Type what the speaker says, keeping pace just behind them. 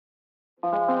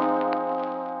Good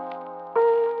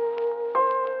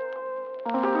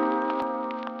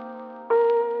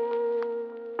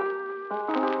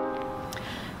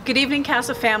evening,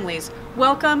 CASA families.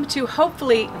 Welcome to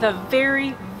hopefully the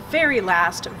very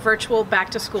last virtual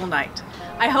back to school night.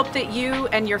 I hope that you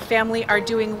and your family are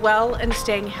doing well and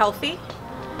staying healthy.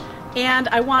 And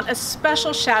I want a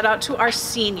special shout out to our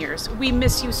seniors. We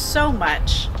miss you so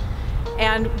much,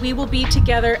 and we will be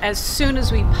together as soon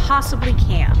as we possibly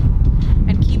can.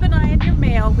 And keep an eye on your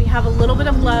mail. We have a little bit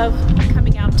of love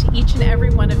coming out to each and every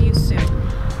one of you soon.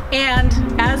 And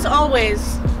as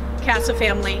always, CASA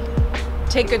family,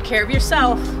 take good care of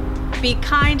yourself, be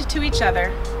kind to each other,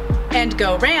 and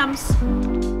go Rams!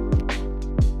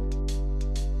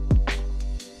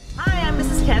 Hi, I'm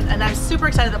Mrs. Kent, and I'm super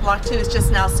excited that Block 2 is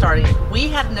just now starting. We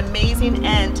had an amazing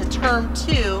end to Term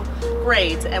 2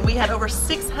 grades, and we had over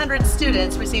 600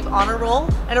 students receive honor roll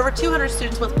and over 200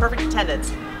 students with perfect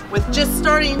attendance. With just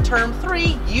starting Term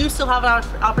 3, you still have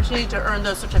an opportunity to earn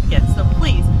those certificates. So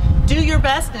please, do your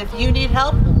best, and if you need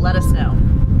help, let us know.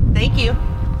 Thank you.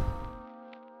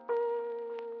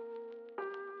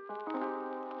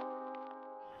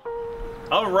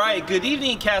 All right, good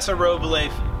evening, Casa Roble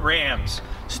Rams,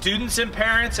 students and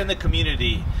parents and the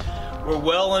community. We're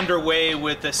well underway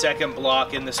with the second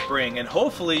block in the spring, and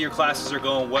hopefully your classes are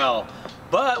going well.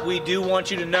 But we do want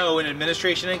you to know in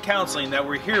administration and counseling that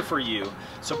we're here for you.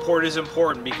 Support is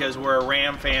important because we're a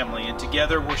Ram family, and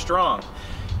together we're strong.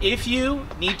 If you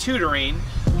need tutoring,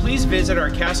 please visit our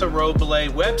Casa Roble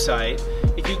website.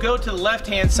 If you go to the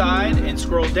left-hand side and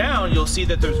scroll down, you'll see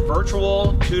that there's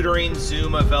virtual tutoring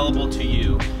Zoom available to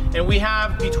you. And we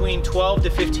have between 12 to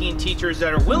 15 teachers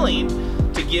that are willing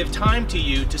to give time to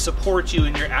you to support you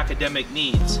in your academic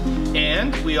needs.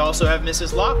 And we also have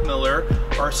Mrs. Lockmiller,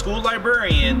 our school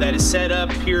librarian, that has set up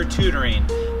peer tutoring.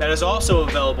 That is also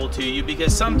available to you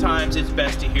because sometimes it's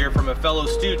best to hear from a fellow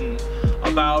student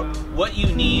about what you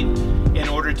need in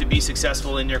order to be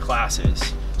successful in your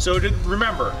classes. So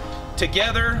remember,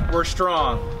 together we're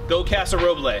strong. Go Casa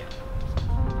Roble.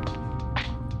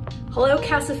 Hello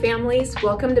CASA families,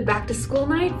 welcome to Back to School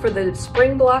Night for the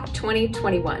Spring Block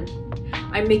 2021.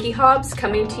 I'm Mickey Hobbs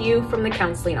coming to you from the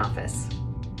counseling office.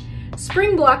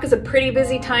 Spring Block is a pretty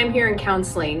busy time here in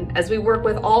counseling as we work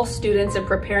with all students in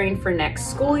preparing for next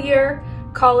school year,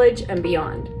 college, and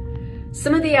beyond.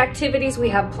 Some of the activities we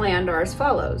have planned are as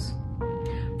follows.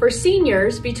 For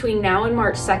seniors, between now and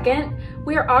March 2nd,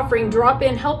 we are offering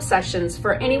drop-in help sessions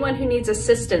for anyone who needs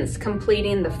assistance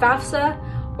completing the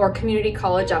FAFSA or community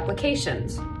college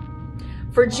applications.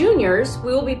 For juniors,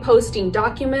 we will be posting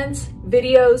documents,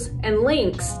 videos, and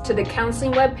links to the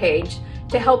counseling webpage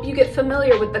to help you get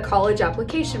familiar with the college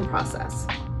application process.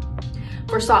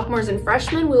 For sophomores and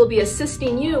freshmen, we will be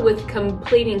assisting you with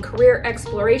completing career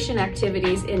exploration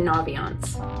activities in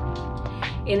Naviance.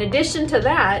 In addition to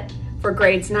that, for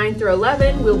grades 9 through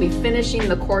 11, we'll be finishing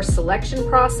the course selection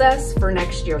process for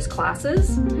next year's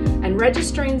classes and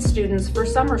registering students for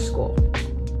summer school.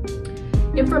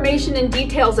 Information and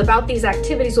details about these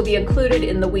activities will be included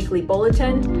in the weekly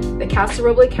bulletin, the Casa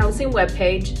Roble Counseling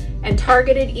webpage, and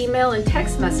targeted email and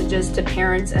text messages to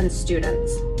parents and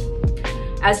students.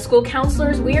 As school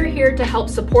counselors, we are here to help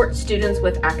support students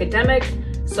with academic,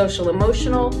 social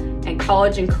emotional, and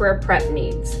college and career prep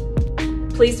needs.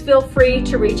 Please feel free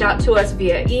to reach out to us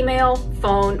via email,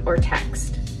 phone, or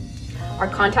text. Our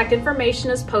contact information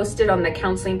is posted on the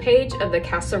counseling page of the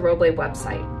Casa Roble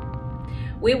website.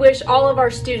 We wish all of our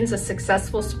students a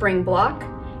successful spring block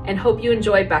and hope you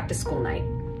enjoy Back to School Night.